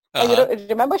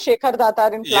 Remember Shekhar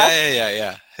Datar in class?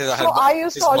 Yeah. So I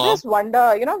used to always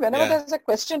wonder, whenever there's a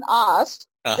question asked,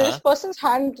 this person's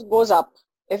hand goes up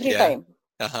every time.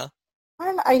 Uh-huh.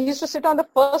 And I used to sit on the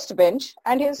first bench,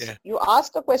 and you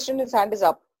ask a question, his hand is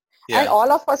up. Yeah. And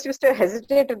all of us used to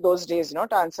hesitate in those days,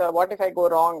 to answer, what if I go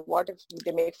wrong? What if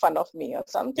they make fun of me? Or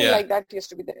something like that used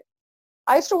to be there.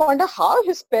 I used to wonder how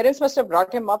his parents must have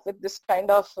brought him up with this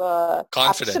kind of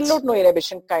confidence, absolute no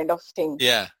inhibition kind of thing.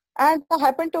 Yeah. And I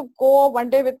happened to go one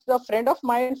day with a friend of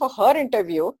mine for her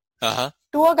interview to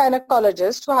a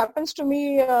gynecologist who happens to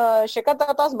be Shekhar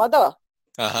Datar's mother.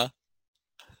 Uh-huh.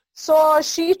 So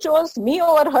she chose me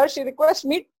over her. She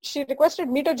requested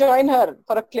me to join her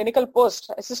for a clinical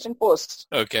assistant post.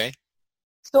 Okay.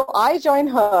 So I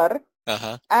joined her.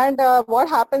 Uh-huh. And what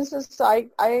happens is I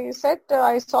said,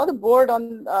 I saw the board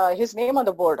on his name on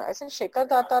the board. I said, Shekhar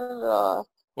Datar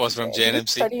was from JNMC.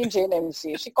 Study in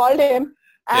JNMC. She called him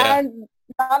and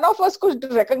none of us could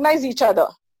recognize each other.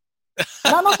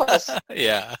 None of us.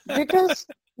 Yeah. Because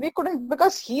we couldn't,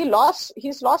 because he's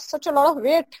lost such a lot of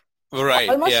weight. Right.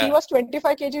 Almost he was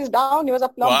 25 kgs down. He was a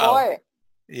plump boy.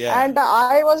 Yeah. And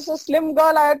I was a slim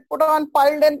girl. I had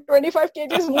piled in 25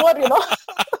 kgs more,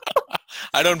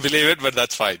 I don't believe it, but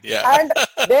that's fine. Yeah. And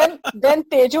then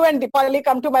Teju and Dipali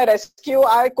come to my rescue.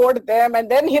 I code them, and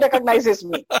then he recognizes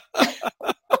me.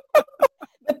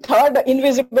 The third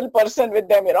invisible person with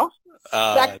them,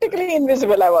 practically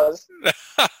invisible I was.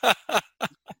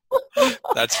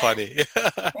 That's funny.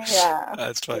 Yeah.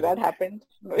 That's funny. That happened.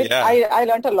 I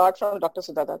learned a lot from Dr.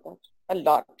 Sudha Datar. A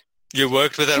lot. You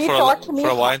worked with her for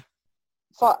a while?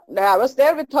 I was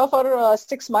there with her for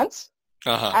 6 months.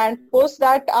 Uh-huh. And post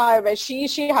that,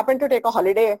 she happened to take a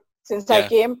holiday since I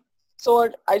came. So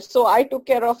I took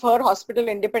care of her hospital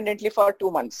independently for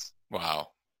 2 months. Wow.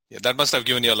 Yeah, that must have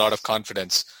given you a lot of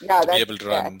confidence to be able to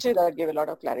run. Actually, that gave a lot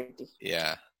of clarity.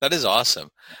 Yeah, that is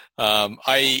awesome. I'm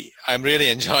really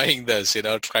enjoying this.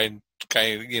 Getting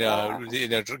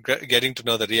to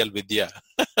know the real Vidya.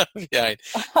 Yeah.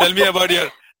 Tell me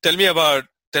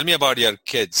about your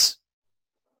kids.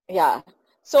 Yeah.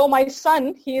 So my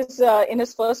son, he's in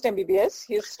his first MBBS.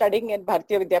 He's studying in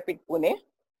Bharatiya Vidyapith, Pune.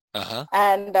 Uh-huh.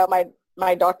 And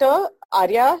my daughter,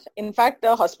 Arya, in fact,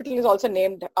 the hospital is also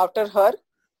named after her.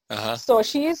 Uh-huh. So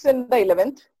she's in the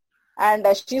 11th, and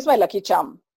she's my lucky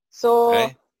charm. So,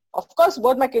 Of course,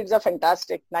 both my kids are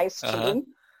fantastic, nice children.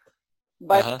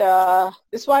 But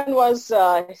this one was,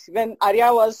 when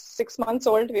Arya was 6 months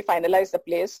old, we finalized the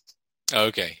place.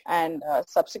 Okay. And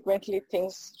subsequently,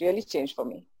 things really changed for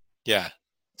me. Yeah.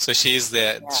 So she's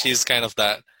there. Yeah. She's kind of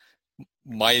that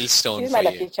milestone she's for my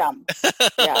lucky charm.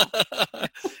 Yeah.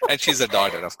 And she's a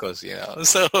daughter, of course,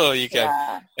 so you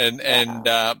can,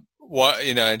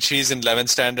 and she's in 11th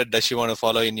standard. Does she want to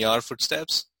follow in your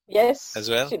footsteps? Yes, as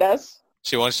well. She does.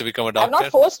 She wants to become a doctor. I've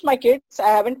not forced my kids. I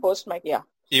haven't forced my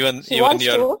Even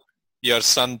your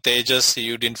son Tejas,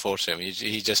 you didn't force him.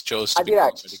 He just chose to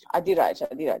Adiraj.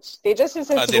 Tejas is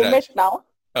his roommate now.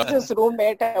 His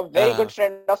roommate, a very good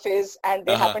friend of his, and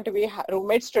they happen to be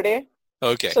roommates today.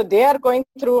 Okay. So they are going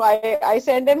through. I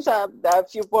send him a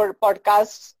few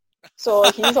podcasts, so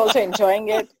he's also enjoying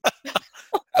it.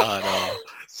 Oh no!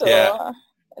 So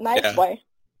nice boy.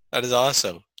 That is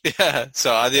awesome. Yeah.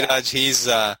 So Adiraj,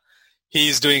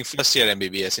 he's doing first year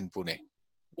MBBS in Pune.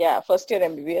 Yeah, first year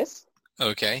MBBS.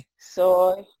 Okay.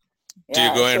 So. Do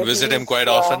you go and visit him quite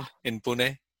often in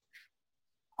Pune?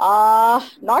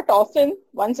 Not often.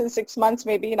 Once in 6 months,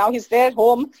 maybe. Now he's there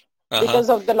home because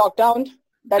of the lockdown.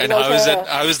 And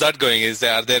how is that going?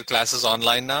 Are there classes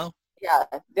online now? Yeah,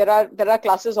 there are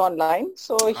classes online.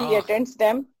 So he attends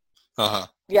them. Uh-huh.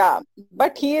 Yeah,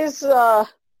 but he's the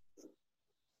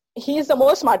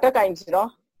more smarter kind,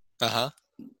 Uh-huh.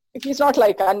 He's not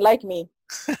unlike me.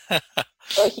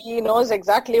 So he knows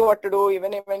exactly what to do.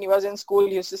 Even when he was in school,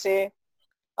 he used to say,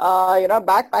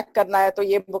 backpack करना है तो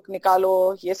ये book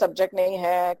निकालो, ये subject नहीं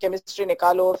है, chemistry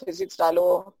निकालो, physics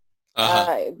डालो,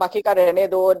 बाकी का रहने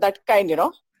दो, that kind,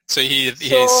 So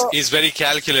he's very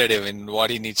calculative in what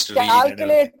he needs to read.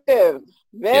 Calculative,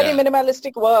 very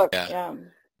minimalistic work. Yeah.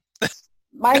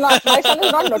 My son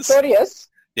is not notorious.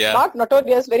 Yeah. Not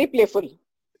notorious, very playful.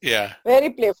 Yeah. Very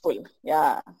playful.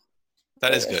 Yeah.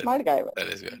 That is good. Smart guy. That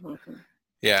is good. Mm-hmm.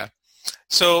 Yeah.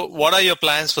 So what are your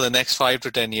plans for the next 5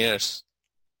 to 10 years?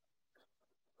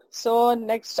 So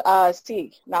next,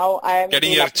 now I am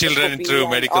getting your children through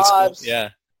medical school.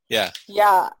 Yeah.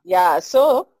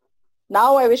 So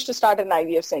now I wish to start an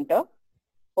IVF center.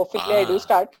 Hopefully I do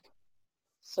start.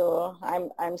 So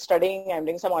I'm studying. I'm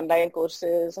doing some online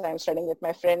courses. I'm studying with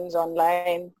my friends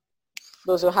online.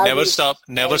 Those who have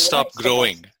never stop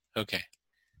growing. Okay.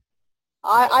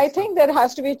 I think there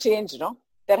has to be a change.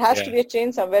 There has to be a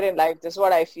change somewhere in life. This is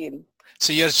what I feel.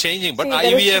 So you're changing, but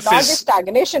IVF is not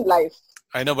stagnation life.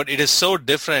 I know, but it is so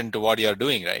different to what you're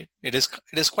doing, right? It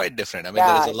is quite different. I mean,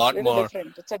 there is a lot more.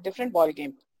 Different. It's a different ball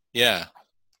game. Yeah,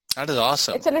 that is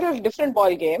awesome. It's a little different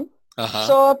ball game.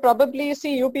 So probably,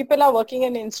 you people are working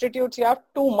in institutes. You have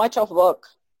too much of work.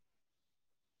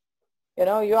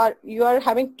 You are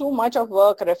having too much of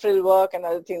work, referral work, and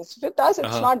other things. With us,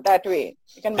 it's not that way.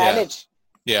 You can manage.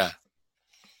 Yeah.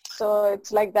 So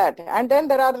it's like that, and then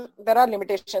there are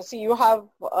limitations. See, you have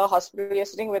a hospital. You're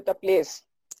sitting with a place.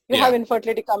 You have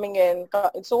infertility coming in.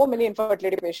 So many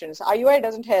infertility patients. IUI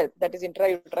doesn't help. That is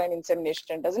intrauterine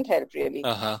insemination. Doesn't help really.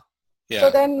 Yeah. So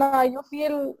then you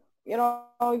feel, you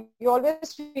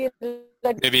always feel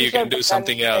that maybe you can do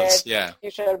something else. Yeah.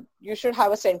 You should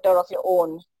have a center of your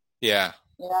own. Yeah.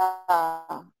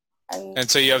 Yeah. And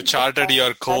so you have charted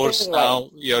your course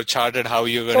now. You have charted how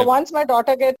you're going to. So once my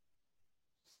daughter gets.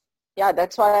 Yeah,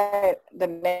 that's why the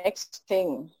next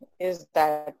thing is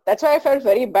that. That's why I felt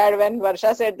very bad when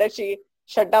Varsha said that she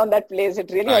shut down that place. It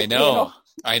really hurt me,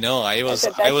 I know. I was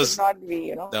should not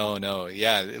be, No.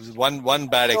 Yeah, it was one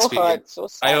bad experience. So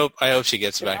sad. I hope she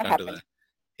gets back onto that.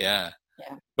 Yeah.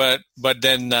 But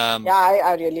then.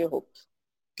 I really hope.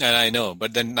 And I know,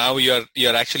 but then now you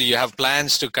have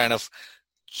plans to kind of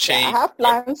change. Yeah, I have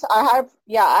plans. I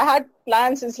had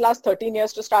plans since last 13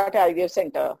 years to start an IVF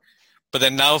center. But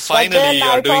then now finally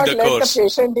you're doing the course. Let the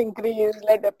patient increase.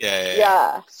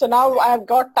 Yeah. So now I've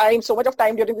got time, so much of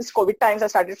time during this COVID times. I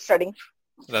started studying.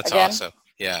 That's awesome.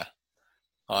 Yeah.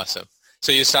 Awesome.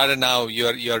 So you started now,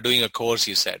 you're doing a course,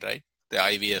 you said, right? The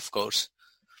IVF course.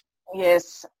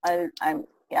 Yes. I'm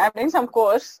doing some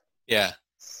course. Yeah.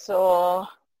 So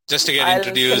just to get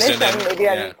introduced and then maybe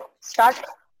I'll start.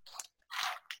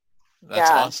 That's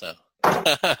awesome.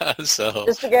 So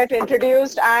just to get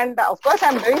introduced, and of course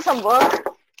I'm doing some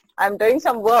work.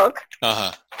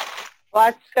 Uh-huh.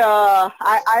 But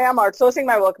I am outsourcing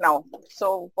my work now.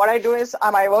 So what I do is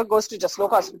my work goes to Jaslok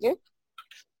Hospital,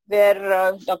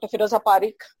 where Dr. Firoza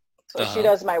Parikh, so she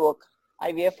does my work,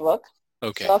 IVF work.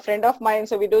 Okay. So a friend of mine,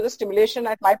 so we do the stimulation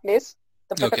at my place.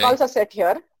 The protocols are set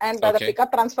here, and the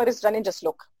pickup transfer is done in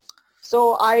Jaslok.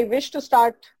 So I wish to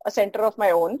start a center of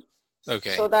my own.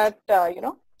 Okay. So that,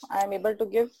 I am able to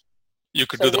give. You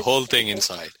could do the whole thing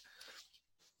inside.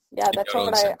 Yeah, that's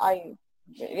what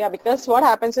because what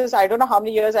happens is I don't know how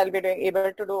many years I'll be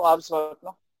able to do OBS work,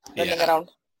 running around.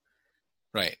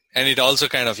 Right. And it also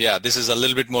kind of, this is a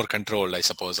little bit more controlled, I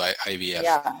suppose, IVF.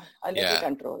 Yeah, a little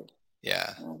controlled.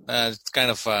 Yeah. It's kind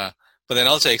of, but then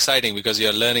also exciting because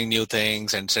you're learning new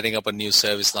things and setting up a new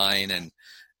service line and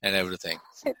everything.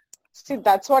 See,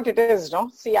 that's what it is, no?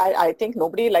 See, I think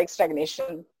nobody likes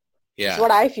stagnation. Yeah. That's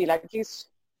what I feel. At least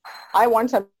I want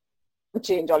some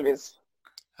change always.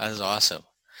 That's awesome.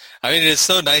 I mean, it's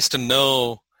so nice to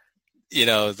know,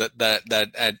 that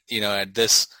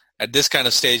at this kind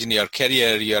of stage in your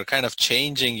career, you're kind of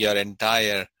changing your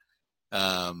entire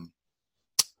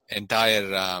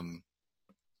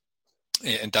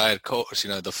course,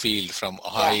 the field from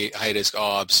high risk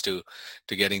OBS to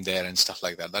getting there and stuff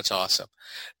like that. That's awesome.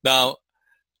 Now,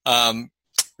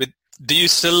 do you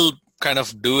still kind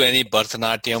of do any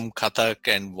Bharatanatyam, Kathak,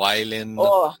 and violin?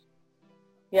 Oh,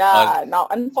 yeah. Now,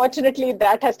 unfortunately,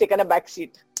 that has taken a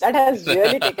backseat. That has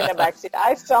really taken a backseat.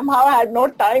 I somehow had no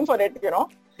time for it,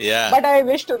 Yeah. But I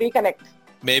wish to reconnect.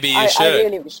 Maybe you should. I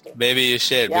really wish to. Maybe you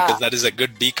should, because that is a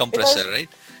good decompressor, right?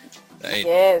 Right.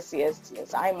 Yes.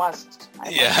 I must.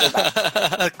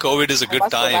 COVID is a good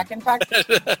time. Back, in fact,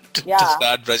 to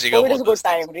start brushing up. COVID is a good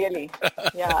time, really.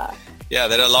 Yeah. Yeah,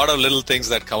 there are a lot of little things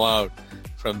that come out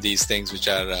from these things, which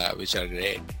are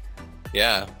great.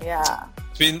 Yeah. Yeah.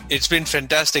 It's been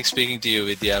fantastic speaking to you,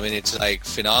 Vidya. I mean, it's like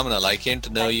phenomenal. I came to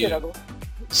know you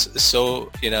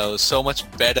so so much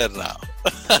better now.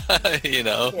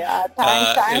 Yeah.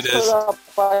 Thanks for the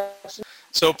opportunity.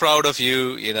 So proud of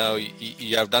you.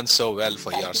 You have done so well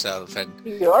for yourself, and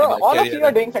all of you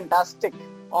are doing fantastic.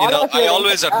 I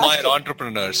always admire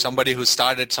entrepreneurs, somebody who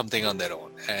started something on their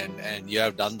own, and you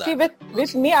have done that. See,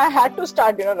 with me, I had to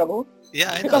start, Raghu.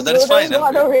 Yeah, I know. That's fine. No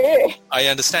other way. I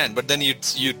understand, but then you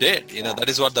did. That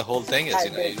is what the whole thing is.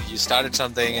 You started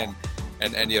something,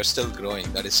 and you're still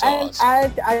growing. That is so awesome.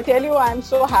 And I tell you, I'm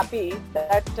so happy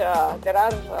that there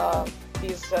are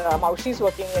these Maushis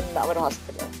working in our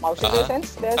hospital. Maushi in the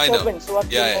sense, they're servants who are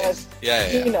cleaners.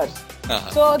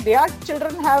 So their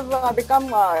children have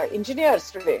become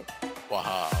engineers today.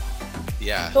 Wow.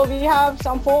 Yeah. So we have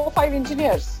some 4 or 5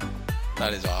 engineers.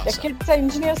 That is awesome. The kids are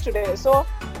engineers today. So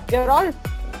they're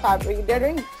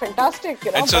doing fantastic.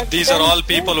 And so these are all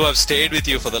people who have stayed with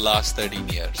you for the last 13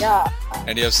 years. Yeah.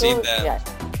 And you have seen them. Yeah.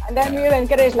 And then we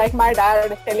encourage, like my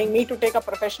dad telling me to take a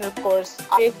professional course.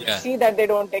 I see that they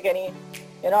don't take any,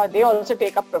 they also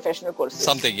take up professional courses.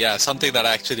 Something that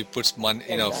actually puts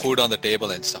food on the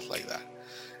table and stuff like that.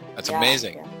 That's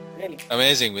amazing. Yeah, really.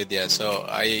 Amazing, Vidya. So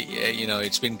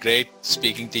it's been great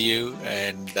speaking to you,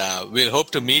 and we'll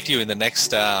hope to meet you in the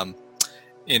next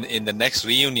in the next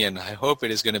reunion. I hope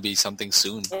it is going to be something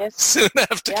soon. Yes. Soon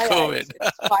after COVID.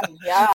 It's fun. Yeah.